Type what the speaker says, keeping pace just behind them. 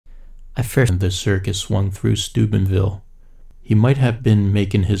At first, the circus swung through Steubenville. He might have been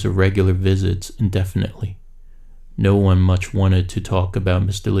making his irregular visits indefinitely. No one much wanted to talk about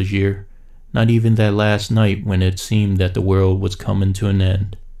Mr. Legier, not even that last night when it seemed that the world was coming to an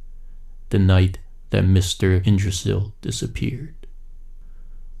end. The night that Mr. Indrisil disappeared.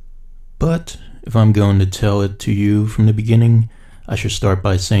 But if I'm going to tell it to you from the beginning, I should start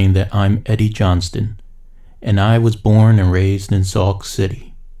by saying that I'm Eddie Johnston, and I was born and raised in Sauk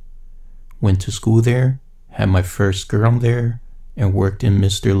City. Went to school there, had my first girl there, and worked in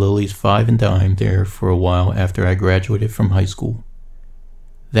Mr. Lilly's Five and Dime there for a while after I graduated from high school.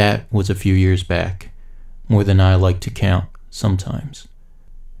 That was a few years back, more than I like to count sometimes.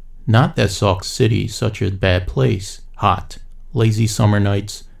 Not that Sauk City is such a bad place. Hot, lazy summer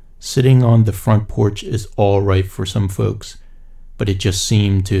nights, sitting on the front porch is all right for some folks, but it just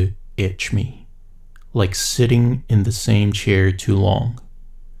seemed to itch me, like sitting in the same chair too long.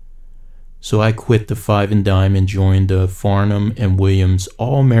 So I quit the Five and Dime and joined the Farnham and Williams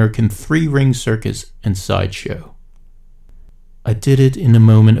All-American Three-Ring Circus and Sideshow. I did it in a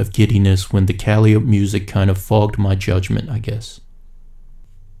moment of giddiness when the Calliope music kind of fogged my judgment, I guess.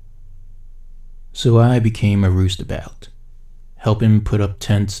 So I became a roostabout, helping put up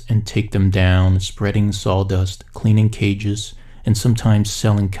tents and take them down, spreading sawdust, cleaning cages, and sometimes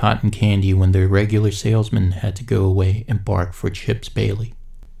selling cotton candy when the regular salesman had to go away and bark for Chips Bailey,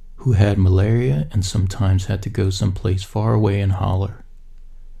 who had malaria and sometimes had to go someplace far away and holler.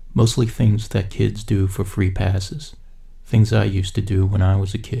 Mostly things that kids do for free passes, things I used to do when I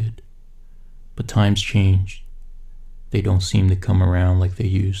was a kid. But times changed. They don't seem to come around like they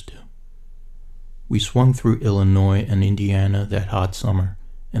used to. We swung through Illinois and Indiana that hot summer,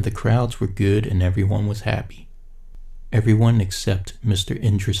 and the crowds were good and everyone was happy. Everyone except Mr.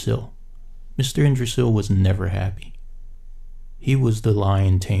 Indrisil. Mr. Indrisil was never happy. He was the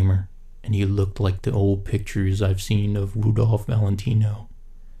lion tamer, and he looked like the old pictures I've seen of Rudolph Valentino.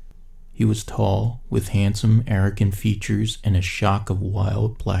 He was tall, with handsome, arrogant features and a shock of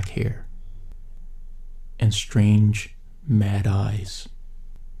wild black hair. And strange, mad eyes.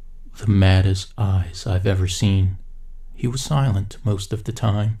 The maddest eyes I've ever seen. He was silent most of the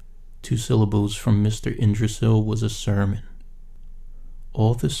time. 2 syllables from Mr. Indrisil was a sermon.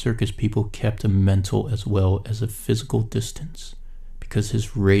 All the circus people kept a mental as well as a physical distance, because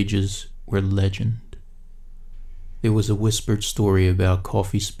his rages were legend. There was a whispered story about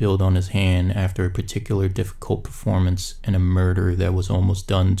coffee spilled on his hand after a particular difficult performance and a murder that was almost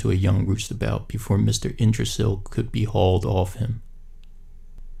done to a young roostabout before Mr. Indrisil could be hauled off him.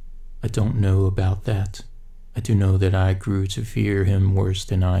 I don't know about that. I do know that I grew to fear him worse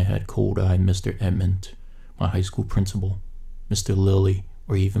than I had cold-eyed Mr. Edmund, my high school principal, Mr. Lilly,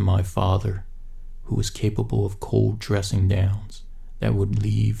 or even my father, who was capable of cold dressing downs that would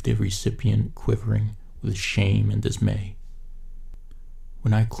leave the recipient quivering with shame and dismay.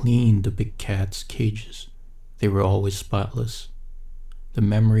 When I cleaned the big cats' cages, they were always spotless. The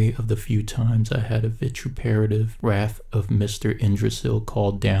memory of the few times I had a vituperative wrath of Mr. Indrisil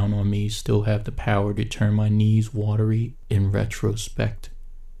called down on me still have the power to turn my knees watery in retrospect.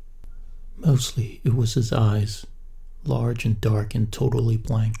 Mostly it was his eyes, large and dark and totally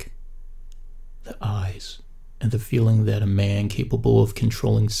blank. The eyes, and the feeling that a man capable of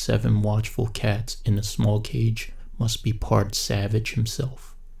controlling 7 watchful cats in a small cage must be part savage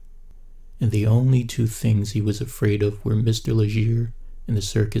himself. And the only 2 things he was afraid of were Mr. Legier and the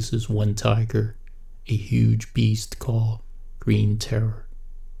circus's one tiger, a huge beast called Green Terror.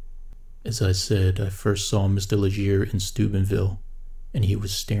 As I said, I first saw Mr. Legier in Steubenville, and he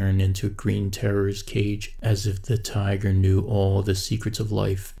was staring into Green Terror's cage as if the tiger knew all the secrets of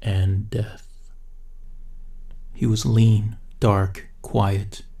life and death. He was lean, dark,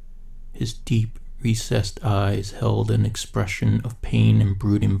 quiet. His deep, recessed eyes held an expression of pain and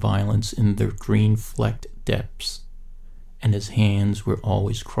brooding violence in their green-flecked depths, and his hands were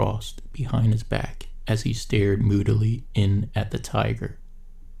always crossed behind his back as he stared moodily in at the tiger.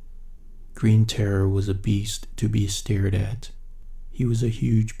 Green Terror was a beast to be stared at. He was a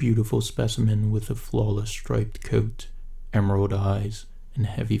huge, beautiful specimen with a flawless striped coat, emerald eyes, and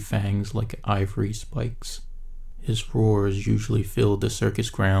heavy fangs like ivory spikes. His roars usually filled the circus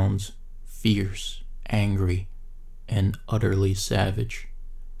grounds, fierce, angry, and utterly savage.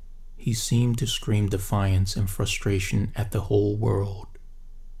 He seemed to scream defiance and frustration at the whole world.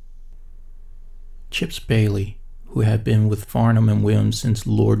 Chips Bailey, who had been with Farnham and Williams since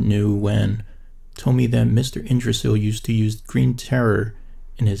Lord knew when, told me that Mr. Indrisil used to use Green Terror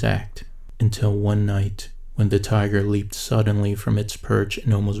in his act, until one night, when the tiger leaped suddenly from its perch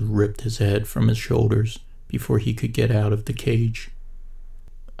and almost ripped his head from his shoulders before he could get out of the cage.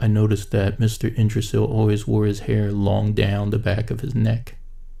 I noticed that Mr. Yggdrasil always wore his hair long down the back of his neck.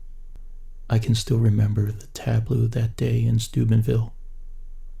 I can still remember the tableau that day in Steubenville.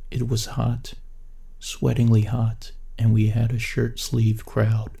 It was hot, sweatingly hot, and we had a shirt-sleeved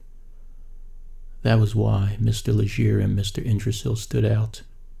crowd. That was why Mr. Legier and Mr. Yggdrasil stood out.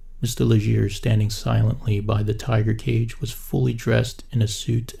 Mr. Legier, standing silently by the tiger cage, was fully dressed in a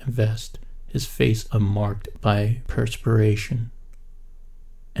suit and vest, his face unmarked by perspiration.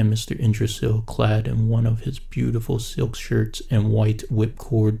 And Mr. Yggdrasil, clad in one of his beautiful silk shirts and white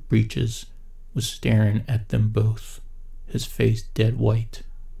whipcord breeches, was staring at them both, his face dead white,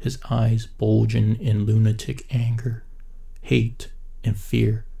 his eyes bulging in lunatic anger, hate, and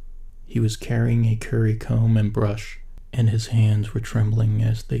fear. He was carrying a curry comb and brush, and his hands were trembling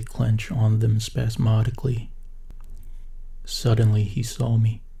as they clenched on them spasmodically. Suddenly he saw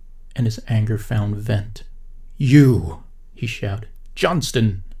me, and his anger found vent. "You!" he shouted.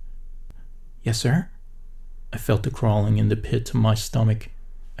 "Johnston!" "Yes, sir?" I felt a crawling in the pit of my stomach.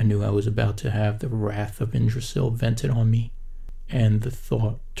 I knew I was about to have the wrath of Yggdrasil vented on me, and the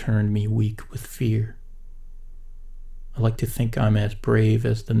thought turned me weak with fear. I like to think I'm as brave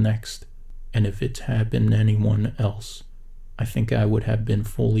as the next, and if it had been anyone else, I think I would have been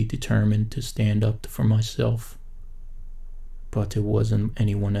fully determined to stand up for myself. But it wasn't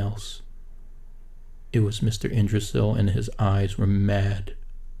anyone else. It was Mr. Yggdrasil, and his eyes were mad.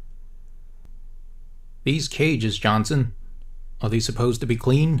 "These cages, Johnson, are they supposed to be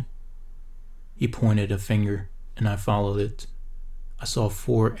clean?" He pointed a finger, and I followed it. I saw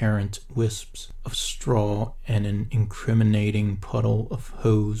 4 errant wisps of straw and an incriminating puddle of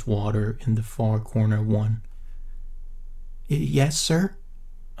hose water in the far corner of one. "Yes, sir,"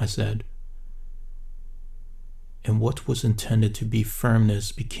 I said. And what was intended to be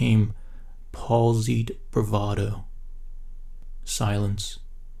firmness became palsied bravado. Silence,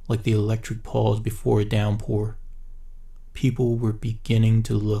 like the electric pause before a downpour. People were beginning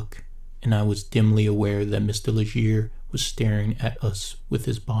to look, and I was dimly aware that Mr. Legier was staring at us with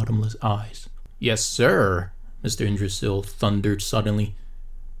his bottomless eyes. "Yes, sir," Mr. Yggdrasil thundered suddenly.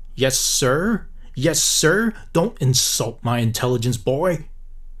 "Yes, sir! Yes, sir! Don't insult my intelligence, boy!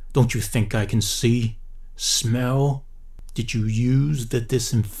 Don't you think I can see? Smell? Did you use the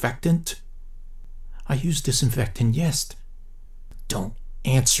disinfectant?" "I used disinfectant, yes." "Don't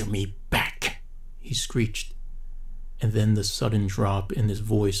answer me back," he screeched, and then the sudden drop in his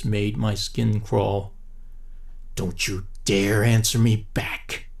voice made my skin crawl. "Don't you dare answer me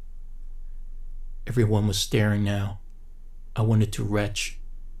back." Everyone was staring now. I wanted to retch,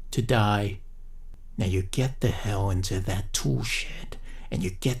 to die. "Now you get the hell into that tool shed, and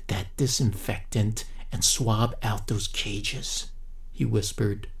you get that disinfectant and swab out those cages," he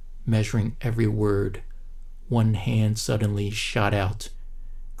whispered, measuring every word. One hand suddenly shot out,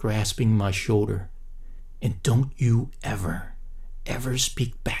 grasping my shoulder. "And don't you ever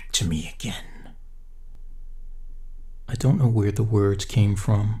speak back to me again." I don't know where the words came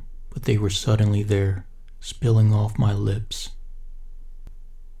from, but they were suddenly there, spilling off my lips.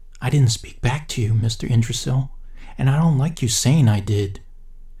 "I didn't speak back to you, Mr. Yggdrasil, and I don't like you saying I did.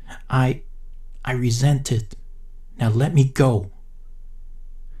 I resent it. Now let me go."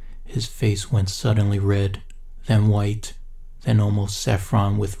 His face went suddenly red, then white, then almost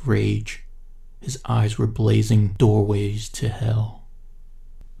saffron with rage. His eyes were blazing doorways to hell.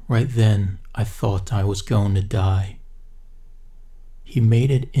 Right then, I thought I was going to die. He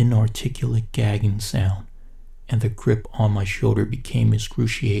made an inarticulate gagging sound, and the grip on my shoulder became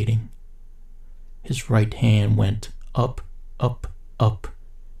excruciating. His right hand went up, up, up,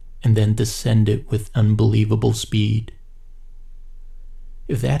 and then descended with unbelievable speed.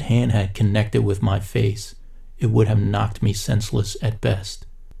 If that hand had connected with my face, it would have knocked me senseless at best.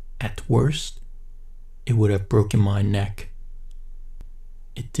 At worst, it would have broken my neck.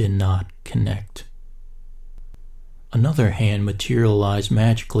 It did not connect. Another hand materialized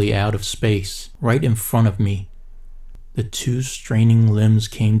magically out of space, right in front of me. The 2 straining limbs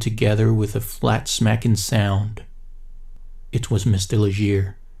came together with a flat smacking sound. It was Mr.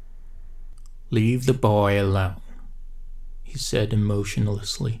 Legier. "Leave the boy alone," he said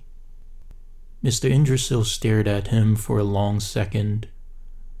emotionlessly. Mr. Yggdrasil stared at him for a long second,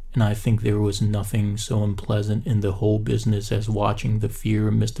 and I think there was nothing so unpleasant in the whole business as watching the fear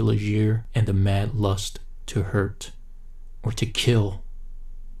of Mr. Legier and the mad lust to hurt, or to kill,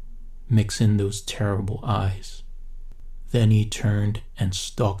 mix in those terrible eyes. Then he turned and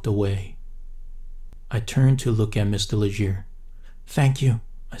stalked away. I turned to look at Mr. Legier. "Thank you,"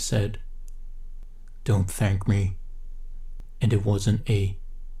 I said. "Don't thank me." And it wasn't a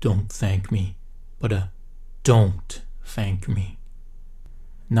 "don't thank me," but a "don't thank me."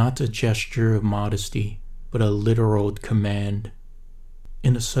 Not a gesture of modesty, but a literal command.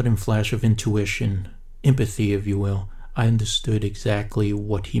 In a sudden flash of intuition, empathy if you will, I understood exactly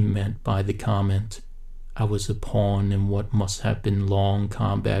what he meant by the comment. I was a pawn in what must have been long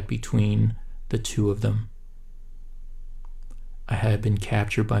combat between the two of them. I had been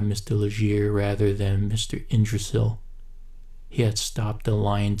captured by Mr. Legier rather than Mr. Idrisil. He had stopped the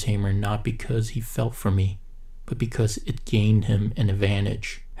lion tamer not because he felt for me, but because it gained him an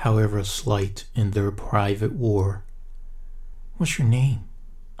advantage, however slight, in their private war. "What's your name?"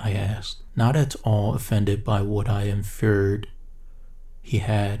 I asked, not at all offended by what I inferred. He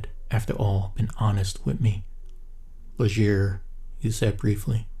had, after all, been honest with me. "Legier," he said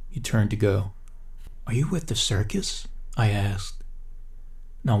briefly. He turned to go. "Are you with the circus?" I asked,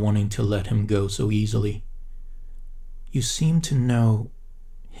 not wanting to let him go so easily. "You seem to know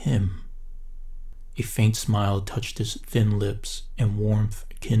him." A faint smile touched his thin lips, and warmth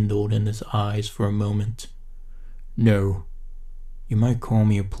kindled in his eyes for a moment. "No. You might call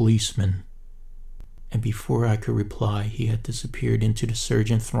me a policeman." And before I could reply, he had disappeared into the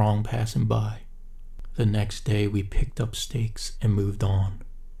surging throng passing by. The next day we picked up stakes and moved on.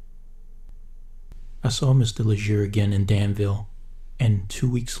 I saw Mr. Legier again in Danville, and 2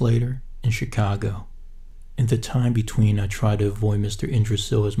 weeks later in Chicago. In the time between, I tried to avoid Mr.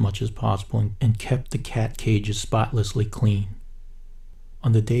 Idrisil as much as possible and kept the cat cages spotlessly clean.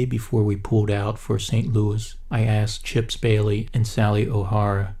 On the day before we pulled out for St. Louis, I asked Chips Bailey and Sally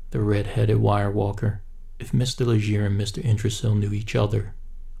O'Hara, the red-headed wire walker, if Mr. Legier and Mr. Idrisil knew each other.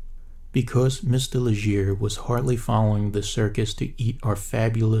 Because Mr. Legier was hardly following the circus to eat our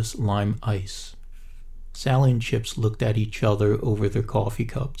fabulous lime ice. Sally and Chips looked at each other over their coffee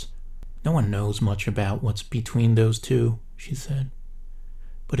cups. "No one knows much about what's between those two," she said.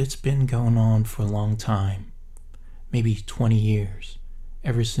 "But it's been going on for a long time. Maybe 20 years.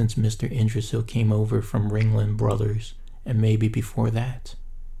 Ever since Mr. Idrisil came over from Ringling Brothers, and maybe before that."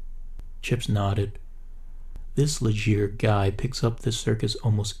 Chips nodded. "This Legier guy picks up the circus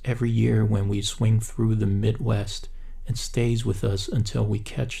almost every year when we swing through the Midwest and stays with us until we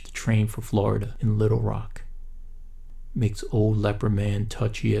catch the train for Florida in Little Rock. Makes old leper man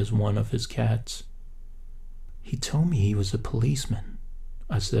touchy as one of his cats." "He told me he was a policeman,"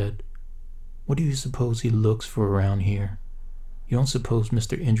 I said. "What do you suppose he looks for around here? You don't suppose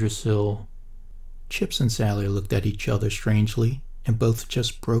Mr. Idrisil—" Chips and Sally looked at each other strangely, and both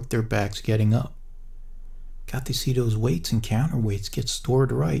just broke their backs getting up. "Got to see those weights and counterweights get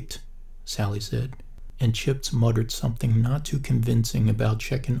stored right," Sally said, and Chips muttered something not too convincing about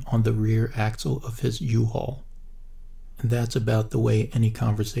checking on the rear axle of his U-Haul. And that's about the way any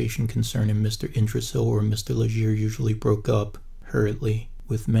conversation concerning Mr. Idrisil or Mr. Legier usually broke up, hurriedly,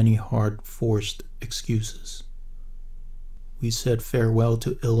 with many hard-forced excuses. We said farewell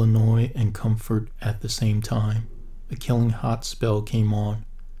to Illinois and comfort at the same time. A killing hot spell came on,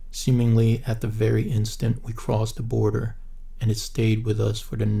 seemingly at the very instant we crossed the border, and it stayed with us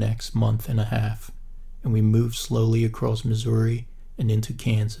for the next month and a half, and we moved slowly across Missouri and into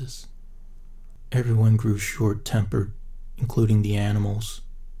Kansas. Everyone grew short-tempered, including the animals,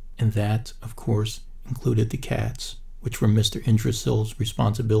 and that, of course, included the cats, which were Mr. Idrisil's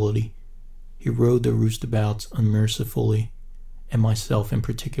responsibility. He rode the roustabouts unmercifully, and myself in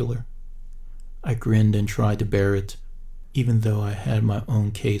particular. I grinned and tried to bear it, even though I had my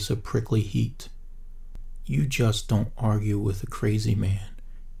own case of prickly heat. You just don't argue with a crazy man,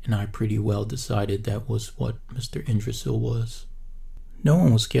 and I pretty well decided that was what Mr. Idrisil was. No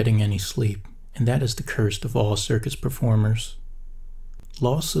one was getting any sleep, and that is the curse of all circus performers.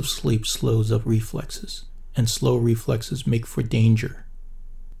 Loss of sleep slows up reflexes, and slow reflexes make for danger.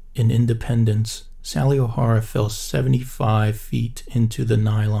 In Independence, Sally O'Hara fell 75 feet into the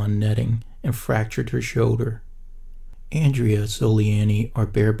nylon netting and fractured her shoulder. Andrea Soliani, our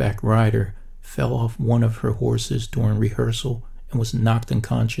bareback rider, fell off one of her horses during rehearsal and was knocked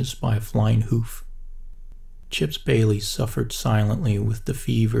unconscious by a flying hoof. Chips Bailey suffered silently with the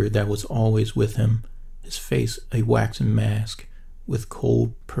fever that was always with him, his face a waxen mask, with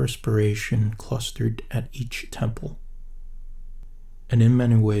cold perspiration clustered at each temple. And in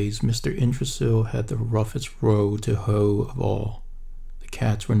many ways, Mr. Idrisil had the roughest road to hoe of all. The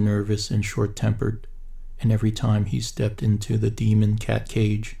cats were nervous and short-tempered, and every time he stepped into the demon cat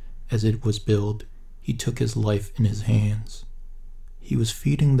cage, as it was billed, he took his life in his hands. He was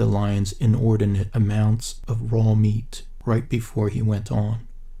feeding the lions inordinate amounts of raw meat right before he went on,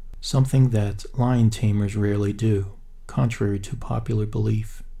 something that lion tamers rarely do, contrary to popular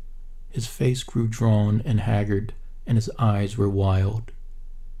belief. His face grew drawn and haggard, and his eyes were wild.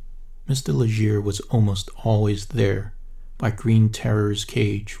 Mr. Legier was almost always there, by Green Terror's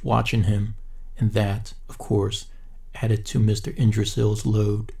cage, watching him, and that, of course, added to Mr. Yggdrasil's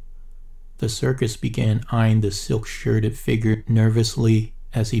load. The circus began eyeing the silk-shirted figure nervously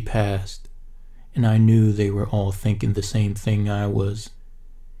as he passed, and I knew they were all thinking the same thing I was.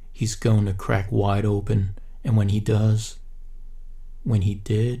 He's going to crack wide open, and when he does, when he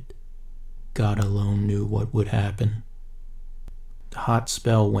did, God alone knew what would happen. The hot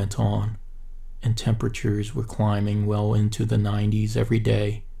spell went on, and temperatures were climbing well into the 90s every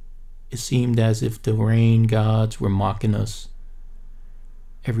day. It seemed as if the rain gods were mocking us.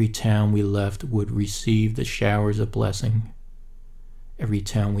 Every town we left would receive the showers of blessing. Every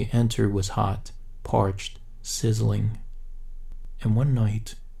town we entered was hot, parched, sizzling. And one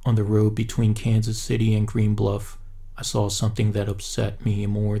night, on the road between Kansas City and Green Bluff, I saw something that upset me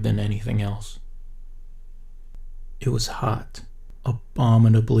more than anything else. It was hot,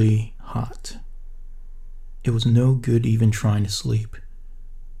 abominably hot. It was no good even trying to sleep.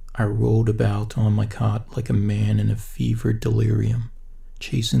 I rolled about on my cot like a man in a fevered delirium,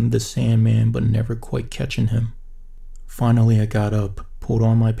 chasing the Sandman but never quite catching him. Finally I got up, pulled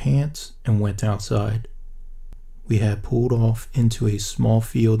on my pants, and went outside. We had pulled off into a small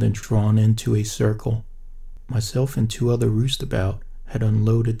field and drawn into a circle. Myself and 2 other roostabout had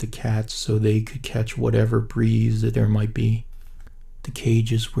unloaded the cats so they could catch whatever breeze that there might be. The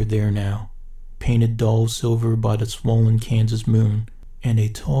cages were there now, painted dull silver by the swollen Kansas moon, and a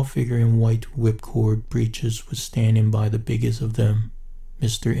tall figure in white whipcord breeches was standing by the biggest of them,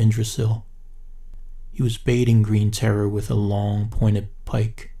 Mr. Yggdrasil. He was baiting Green Terror with a long, pointed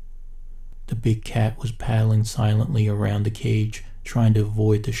pike. The big cat was paddling silently around the cage, trying to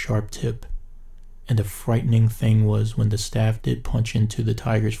avoid the sharp tip. And the frightening thing was, when the staff did punch into the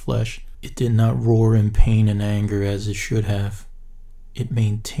tiger's flesh, it did not roar in pain and anger as it should have. It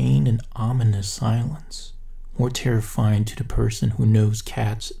maintained an ominous silence, more terrifying to the person who knows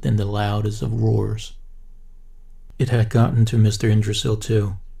cats than the loudest of roars. It had gotten to Mr. Yggdrasil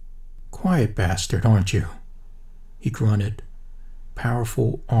too. "Quiet bastard, aren't you?" he grunted.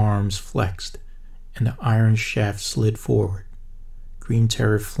 Powerful arms flexed, and the iron shaft slid forward. Green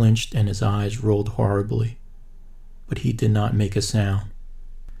Terror flinched and his eyes rolled horribly, but he did not make a sound.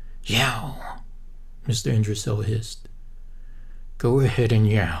 "Yow!" Mr. Yggdrasil hissed. "Go ahead and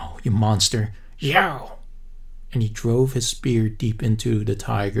yow, you monster! Yow!" And he drove his spear deep into the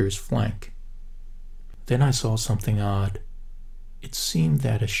tiger's flank. Then I saw something odd. It seemed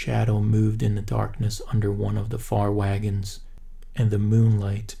that a shadow moved in the darkness under one of the far wagons, and the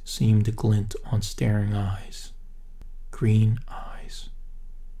moonlight seemed to glint on staring eyes. Green eyes.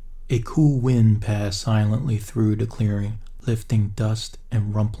 A cool wind passed silently through the clearing, lifting dust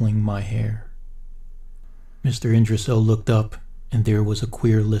and rumpling my hair. Mr. Yggdrasil looked up, and there was a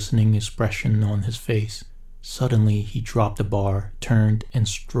queer listening expression on his face. Suddenly he dropped the bar, turned, and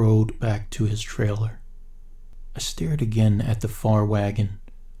strode back to his trailer. I stared again at the far wagon,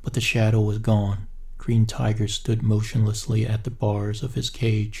 but the shadow was gone. Green Tiger stood motionlessly at the bars of his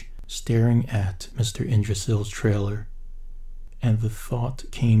cage, staring at Mr. Yggdrasil's trailer. And the thought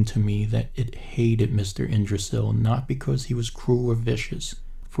came to me that it hated Mr. Yggdrasil not because he was cruel or vicious,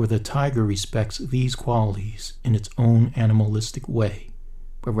 for the tiger respects these qualities in its own animalistic way,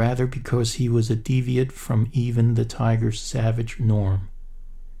 but rather because he was a deviate from even the tiger's savage norm.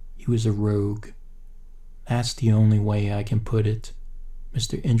 He was a rogue. That's the only way I can put it.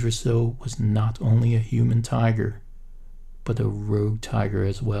 Mr. Yggdrasil was not only a human tiger, but a rogue tiger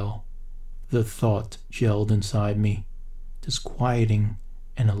as well. The thought gelled inside me, disquieting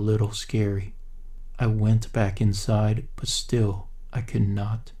and a little scary. I went back inside, but still I could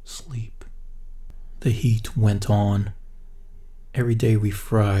not sleep. The heat went on. Every day we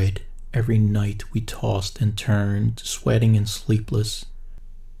fried, every night we tossed and turned, sweating and sleepless.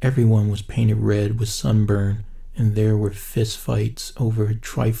 Everyone was painted red with sunburn, and there were fist fights over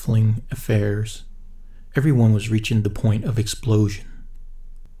trifling affairs. Everyone was reaching the point of explosion.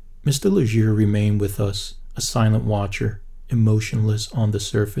 Mr. Legier remained with us, a silent watcher, emotionless on the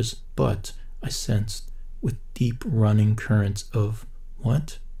surface, but, I sensed, with deep running currents of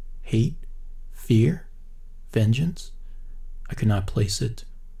what? Hate? Fear? Vengeance? I could not place it.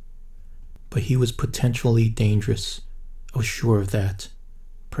 But he was potentially dangerous. I was sure of that.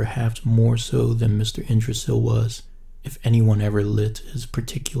 Perhaps more so than Mr. Yggdrasil was, if anyone ever lit his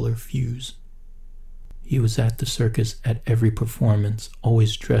particular fuse. He was at the circus at every performance,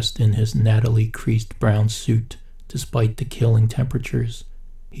 always dressed in his nattily creased brown suit, despite the killing temperatures.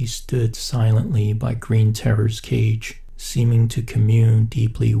 He stood silently by Green Terror's cage, seeming to commune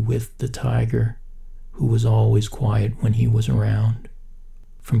deeply with the tiger, who was always quiet when he was around.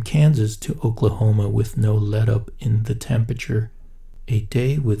 From Kansas to Oklahoma with no let-up in the temperature, a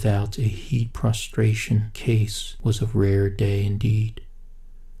day without a heat prostration case was a rare day indeed.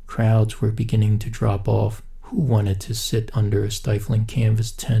 Crowds were beginning to drop off. Who wanted to sit under a stifling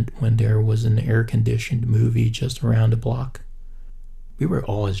canvas tent when there was an air-conditioned movie just around the block? We were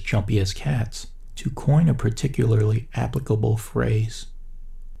all as jumpy as cats, to coin a particularly applicable phrase.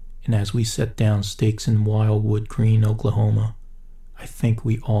 And as we set down stakes in Wildwood Green, Oklahoma, I think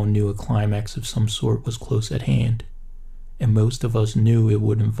we all knew a climax of some sort was close at hand, and most of us knew it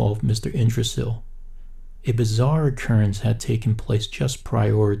would involve Mr. Yggdrasil. A bizarre occurrence had taken place just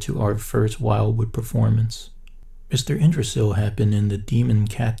prior to our first Wildwood performance. Mr. Yggdrasil had been in the demon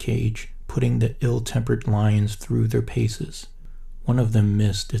cat cage, putting the ill-tempered lions through their paces. One of them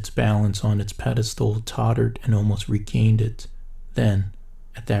missed its balance on its pedestal, tottered, and almost regained it. Then,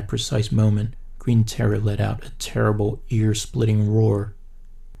 at that precise moment, Green Terror let out a terrible, ear-splitting roar.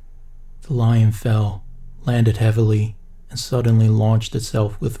 The lion fell, landed heavily, and suddenly launched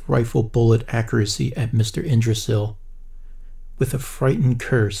itself with rifle bullet accuracy at Mr. Yggdrasil. With a frightened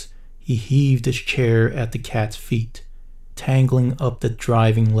curse, he heaved his chair at the cat's feet, tangling up the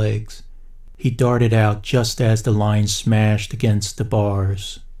driving legs. He darted out just as the lion smashed against the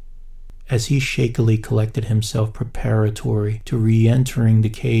bars. As he shakily collected himself preparatory to re-entering the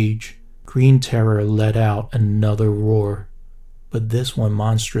cage, Green Terror let out another roar, but this one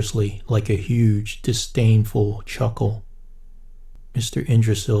monstrously, like a huge, disdainful chuckle. Mr.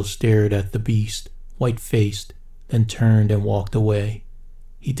 Yggdrasil stared at the beast, white-faced, then turned and walked away.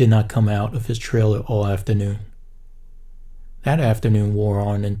 He did not come out of his trailer all afternoon. That afternoon wore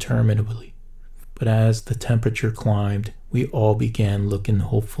on interminably, but as the temperature climbed, we all began looking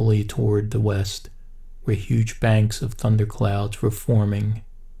hopefully toward the west, where huge banks of thunderclouds were forming.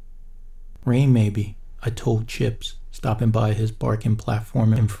 Rain maybe, I told Chips, stopping by his barking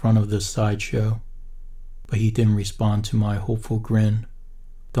platform in front of the sideshow. But he didn't respond to my hopeful grin.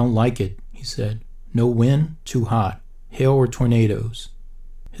 "Don't like it," he said. "No wind, too hot. Hail or tornadoes?"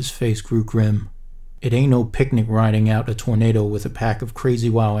 His face grew grim. "It ain't no picnic riding out a tornado with a pack of crazy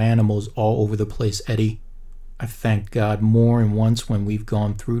wild animals all over the place, Eddie. I've thanked God more than once when we've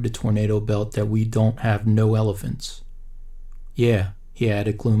gone through the tornado belt that we don't have no elephants." "Yeah," he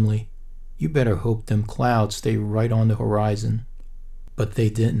added gloomily. "You better hope them clouds stay right on the horizon." But they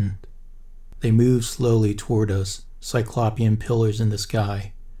didn't. They moved slowly toward us, cyclopean pillars in the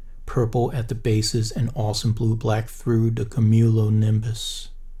sky, purple at the bases and awesome blue-black through the cumulonimbus.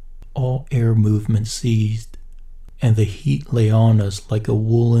 All air movement ceased, and the heat lay on us like a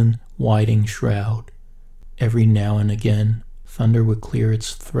woolen, whiting shroud. Every now and again, thunder would clear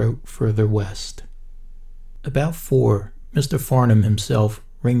its throat further west. About 4, Mr. Farnham himself,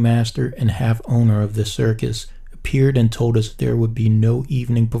 ringmaster and half-owner of the circus, appeared and told us there would be no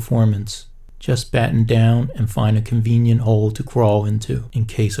evening performance. Just batten down and find a convenient hole to crawl into in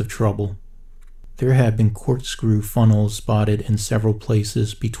case of trouble. There had been corkscrew funnels spotted in several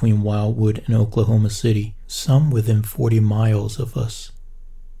places between Wildwood and Oklahoma City, some within 40 miles of us.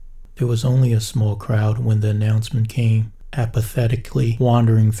 There was only a small crowd when the announcement came, apathetically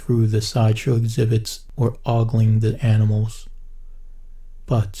wandering through the sideshow exhibits or ogling the animals.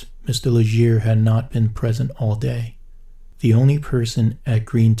 But Mr. Legier had not been present all day. The only person at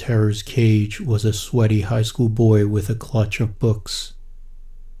Green Terror's cage was a sweaty high school boy with a clutch of books.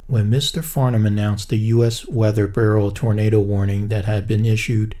 When Mr. Farnham announced the U.S. Weather Bureau tornado warning that had been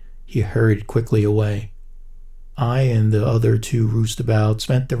issued, he hurried quickly away. I and the other 2 roustabouts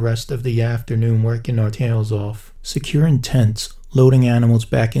spent the rest of the afternoon working our tails off, securing tents, loading animals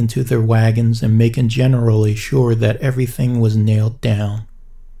back into their wagons, and making generally sure that everything was nailed down.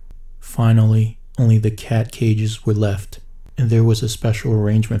 Finally, only the cat cages were left, and there was a special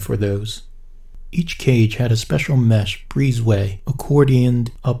arrangement for those. Each cage had a special mesh breezeway accordioned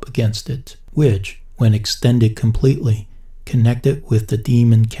up against it, which, when extended completely, connected with the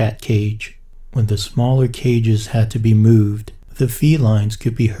demon cat cage. When the smaller cages had to be moved, the felines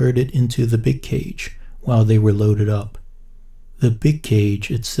could be herded into the big cage while they were loaded up. The big cage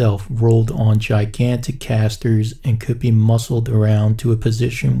itself rolled on gigantic casters and could be muscled around to a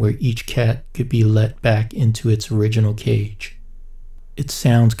position where each cat could be let back into its original cage. It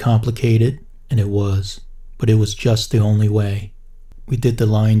sounds complicated, and it was, but it was just the only way. We did the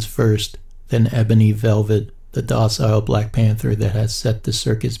lions first, then Ebony Velvet, the docile Black Panther that has set the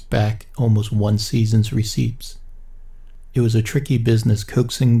circus back almost 1 season's receipts. It was a tricky business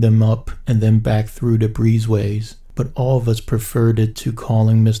coaxing them up and then back through the breezeways, but all of us preferred it to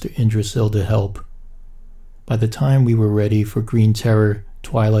calling Mr. Yggdrasil to help. By the time we were ready for Green Terror,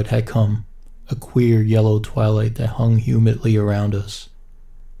 twilight had come, a queer yellow twilight that hung humidly around us.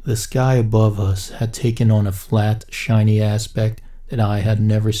 The sky above us had taken on a flat, shiny aspect that I had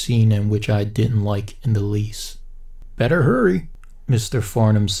never seen and which I didn't like in the least. "Better hurry," Mr.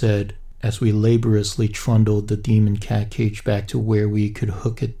 Farnham said, as we laboriously trundled the demon cat cage back to where we could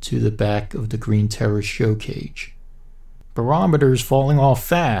hook it to the back of the Green Terror show cage. "Barometer's falling off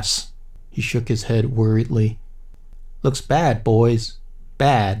fast." He shook his head worriedly. "Looks bad, boys.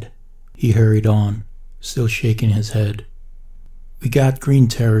 Bad." He hurried on, still shaking his head. We got Green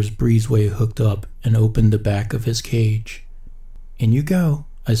Terror's breezeway hooked up and opened the back of his cage. "In you go,"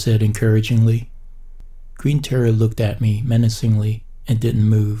 I said encouragingly. Green Terror looked at me menacingly and didn't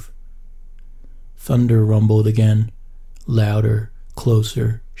move. Thunder rumbled again, louder,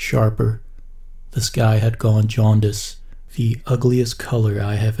 closer, sharper. The sky had gone jaundice, the ugliest color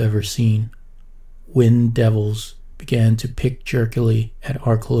I have ever seen. Wind devils began to pick jerkily at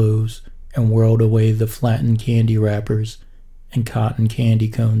our clothes and whirled away the flattened candy wrappers and cotton candy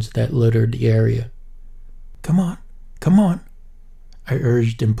cones that littered the area. Come on, I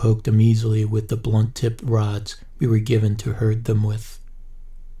urged and poked them easily with the blunt-tipped rods we were given to herd them with.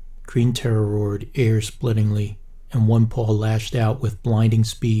 Green Terror roared ear-splittingly, and one paw lashed out with blinding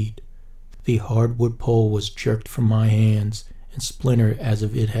speed. The hardwood pole was jerked from my hands and splintered as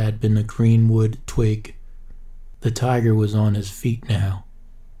if it had been a greenwood twig. The tiger was on his feet now,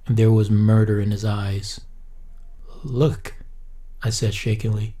 and there was murder in his eyes. "Look," I said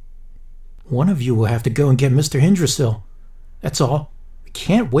shakily. "One of you will have to go and get Mr. Hindrasil. That's all. We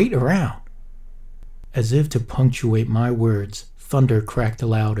can't wait around." As if to punctuate my words, thunder cracked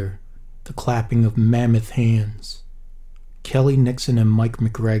louder, the clapping of mammoth hands. Kelly Nixon and Mike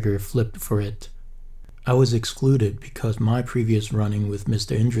McGregor flipped for it. I was excluded because my previous running with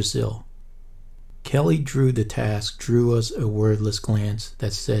Mr. Hindrasil. Kelly drew us a wordless glance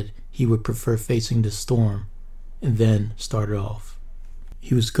that said he would prefer facing the storm, and then started off.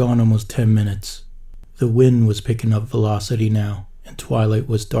 He was gone almost 10 minutes. The wind was picking up velocity now, and twilight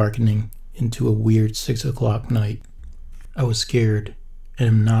was darkening into a weird 6 o'clock night. I was scared, and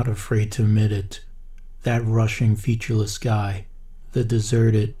am not afraid to admit it. That rushing, featureless sky, the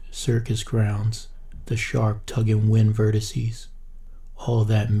deserted circus grounds, the sharp tugging wind vortices, all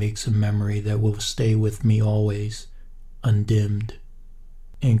that makes a memory that will stay with me always, undimmed.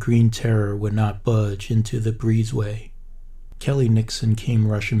 And Green Terror would not budge into the breezeway. Kelly Nixon came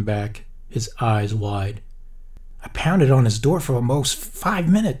rushing back, his eyes wide. "I pounded on his door for almost 5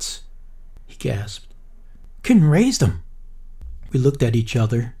 minutes," he gasped. "Couldn't raise them." We looked at each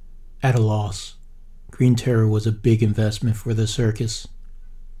other, at a loss. Green Terror was a big investment for the circus.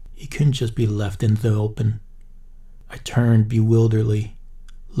 He couldn't just be left in the open. I turned bewilderedly,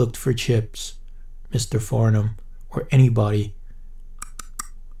 looked for Chips, Mr. Farnham, or anybody.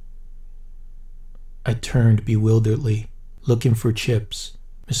 Looking for Chips,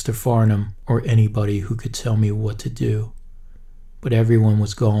 Mr. Farnham, or anybody who could tell me what to do. But everyone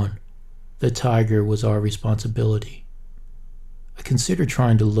was gone. The tiger was our responsibility. I considered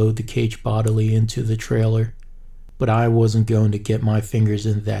trying to load the cage bodily into the trailer, but I wasn't going to get my fingers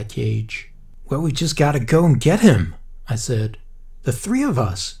in that cage. "Well, we just gotta go and get him," I said. "The 3 of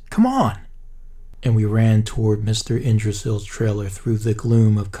us. Come on." And we ran toward Mr. Hindrasil's trailer through the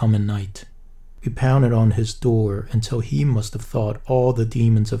gloom of coming night. We pounded on his door until he must have thought all the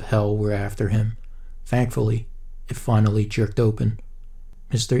demons of hell were after him. Thankfully, it finally jerked open.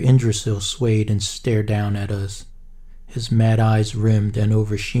 Mr. Hindrasil swayed and stared down at us, his mad eyes rimmed and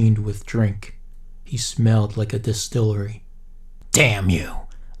oversheened with drink. He smelled like a distillery. "Damn you!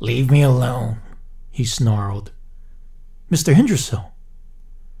 Leave me alone," he snarled. "Mr. Hindrasil!"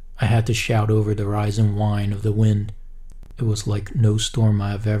 I had to shout over the rising whine of the wind. It was like no storm I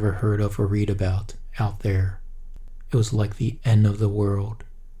have ever heard of or read about out there. It was like the end of the world.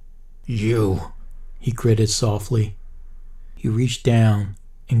 "You," he gritted softly. He reached down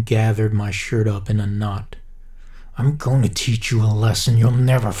and gathered my shirt up in a knot. "I'm going to teach you a lesson you'll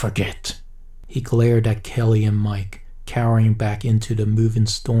never forget." He glared at Kelly and Mike, cowering back into the moving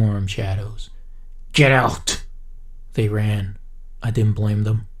storm shadows. "Get out!" They ran. I didn't blame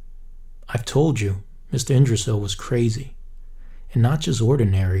them. I've told you, Mr. Hindrasil was crazy. And not just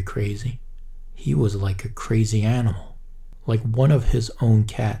ordinary crazy. He was like a crazy animal, like one of his own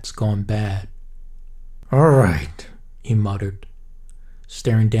cats gone bad. "All right," he muttered,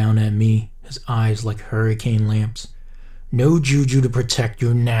 staring down at me, his eyes like hurricane lamps. "No juju to protect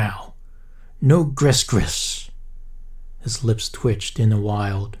you now. No gris-gris." His lips twitched in a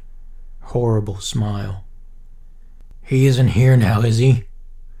wild, horrible smile. "He isn't here now, is he?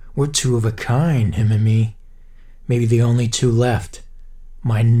 We're 2 of a kind, him and me. Maybe the only 2 left.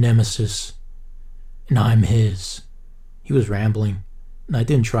 My nemesis. And I'm his." He was rambling, and I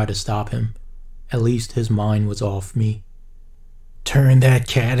didn't try to stop him. At least his mind was off me. Turned that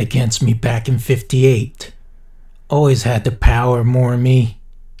cat against me back in '58. Always had the power more than me.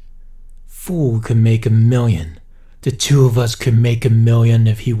 Fool could make $1 million. The two of us could make $1 million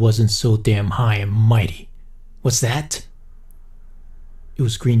if he wasn't so damn high and mighty. What's that? It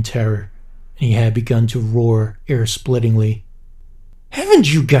was Green Terror, and he had begun to roar ear-splittingly.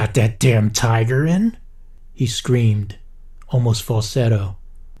 Haven't you got that damn tiger in? He screamed, almost falsetto.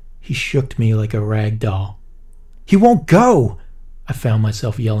 He shook me like a rag doll. He won't go! I found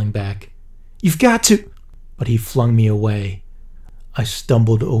myself yelling back. You've got to... But he flung me away. I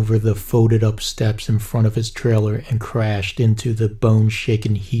stumbled over the folded-up steps in front of his trailer and crashed into the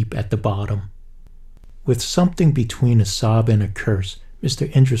bone-shaken heap at the bottom. With something between a sob and a curse,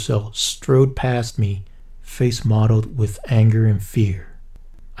 Mr. Indricil strode past me, face mottled with anger and fear.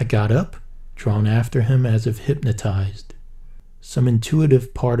 I got up, drawn after him as if hypnotized. Some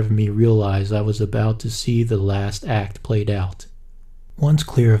intuitive part of me realized I was about to see the last act played out. Once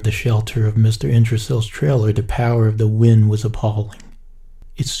clear of the shelter of Mr. Indricil's trailer, the power of the wind was appalling.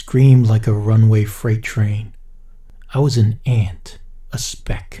 It screamed like a runaway freight train. I was an ant, a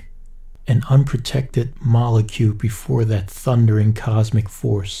speck, an unprotected molecule before that thundering cosmic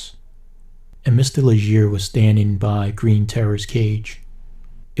force. And Mr. Legere was standing by Green Terror's cage.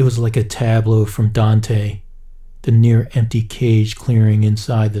 It was like a tableau from Dante, the near-empty cage clearing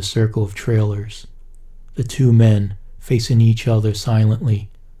inside the circle of trailers. The two men, facing each other silently,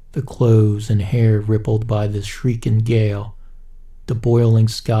 the clothes and hair rippled by the shrieking gale, the boiling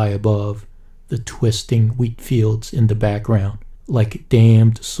sky above, the twisting wheat fields in the background, like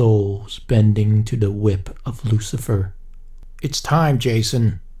damned souls bending to the whip of Lucifer. It's time,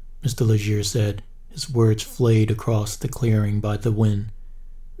 Jason, Mr. Legere said, his words flayed across the clearing by the wind.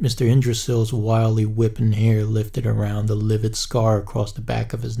 Mr. Indricil's wildly whipping hair lifted around the livid scar across the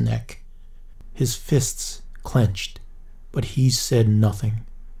back of his neck. His fists clenched, but he said nothing.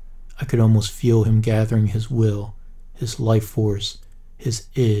 I could almost feel him gathering his will, his life force, his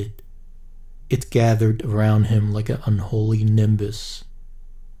id. It gathered around him like an unholy nimbus.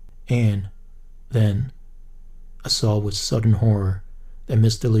 And then I saw with sudden horror that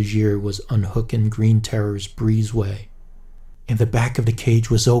Mr. Legere was unhooking Green Terror's breezeway, and the back of the cage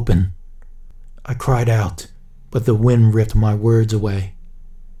was open. I cried out, but the wind ripped my words away.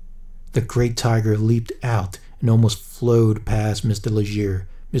 The great tiger leaped out and almost flowed past Mr. Legere.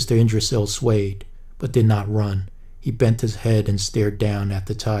 Mr. Indricil swayed, but did not run. He bent his head and stared down at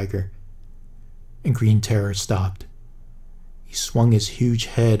the tiger. And Green Terror stopped. He swung his huge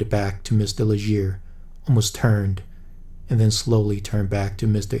head back to Mr. Legere, almost turned, and then slowly turned back to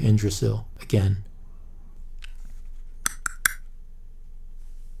Mr. Indricil again.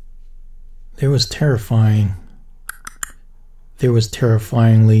 There was terrifyingly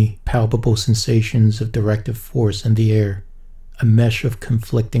palpable sensations of directive force in the air, a mesh of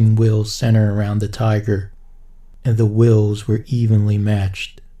conflicting wills centered around the tiger, and the wills were evenly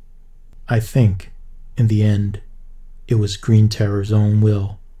matched. I think, in the end, it was Green Terror's own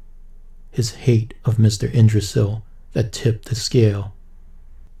will, his hate of Mr. Indricil, that tipped the scale.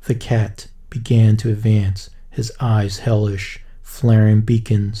 The cat began to advance, his eyes hellish, flaring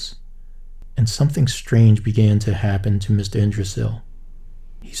beacons, and something strange began to happen to Mr. Indricil.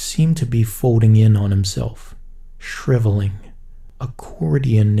 He seemed to be folding in on himself, shriveling,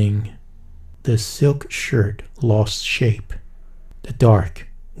 accordioning. The silk shirt lost shape. The dark,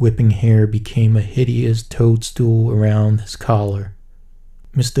 whipping hair became a hideous toadstool around his collar.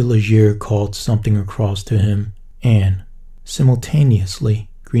 Mr. Legere called something across to him, and, simultaneously,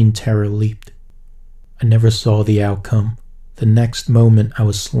 Green Terror leaped. I never saw the outcome. The next moment I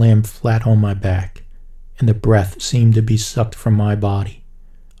was slammed flat on my back, and the breath seemed to be sucked from my body.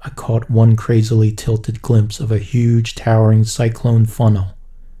 I caught one crazily tilted glimpse of a huge towering cyclone funnel,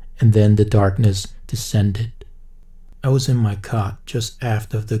 and then the darkness descended. I was in my cot just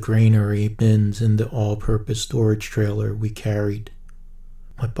aft of the granary bins in the all-purpose storage trailer we carried.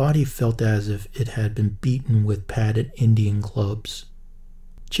 My body felt as if it had been beaten with padded Indian clubs.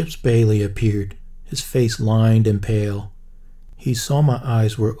 Chips Bailey appeared, his face lined and pale. He saw my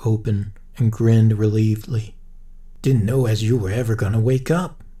eyes were open and grinned relievedly. Didn't know as you were ever gonna wake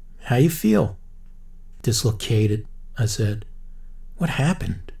up. How you feel? Dislocated, I said. What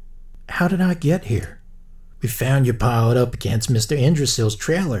happened? How did I get here? We found you piled up against Mr. Indricil's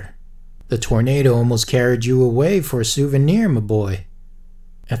trailer. The tornado almost carried you away for a souvenir, my boy.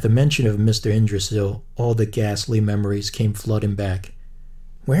 At the mention of Mr. Indricil, all the ghastly memories came flooding back.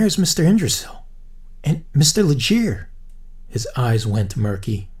 Where is Mr. Indricil? And Mr. Legere? His eyes went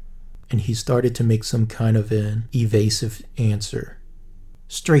murky, and he started to make some kind of an evasive answer.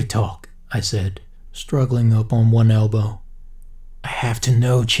 Straight talk, I said, struggling up on one elbow. I have to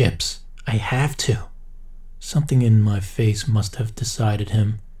know, Chips. I have to. Something in my face must have decided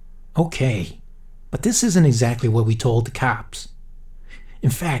him. Okay, but this isn't exactly what we told the cops.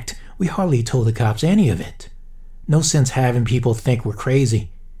 In fact, we hardly told the cops any of it. No sense having people think we're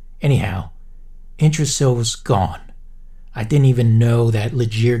crazy. Anyhow, Idrisil's gone. I didn't even know that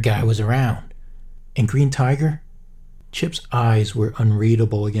Legier guy was around. And Green Tiger? Chip's eyes were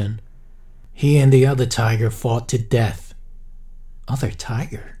unreadable again. He and the other tiger fought to death. Other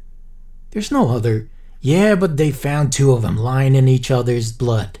tiger? There's no other. Yeah, but they found two of them lying in each other's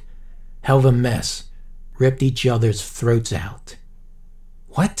blood. Hell of a mess. Ripped each other's throats out.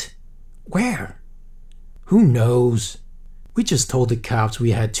 What? Where? Who knows? We just told the cops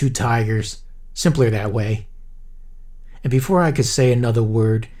we had two tigers. Simpler that way. And before I could say another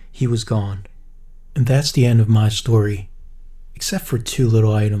word, he was gone. And that's the end of my story. Except for two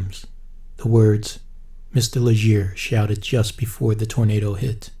little items. The words Mr. Legier shouted just before the tornado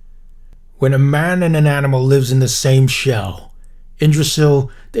hit. When a man and an animal lives in the same shell,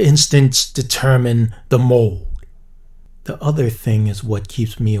 Idrisil, the instincts determine the mold. The other thing is what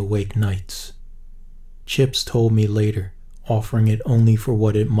keeps me awake nights. Chips told me later, offering it only for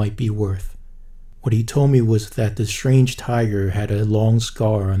what it might be worth. What he told me was that the strange tiger had a long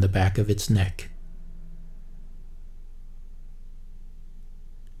scar on the back of its neck.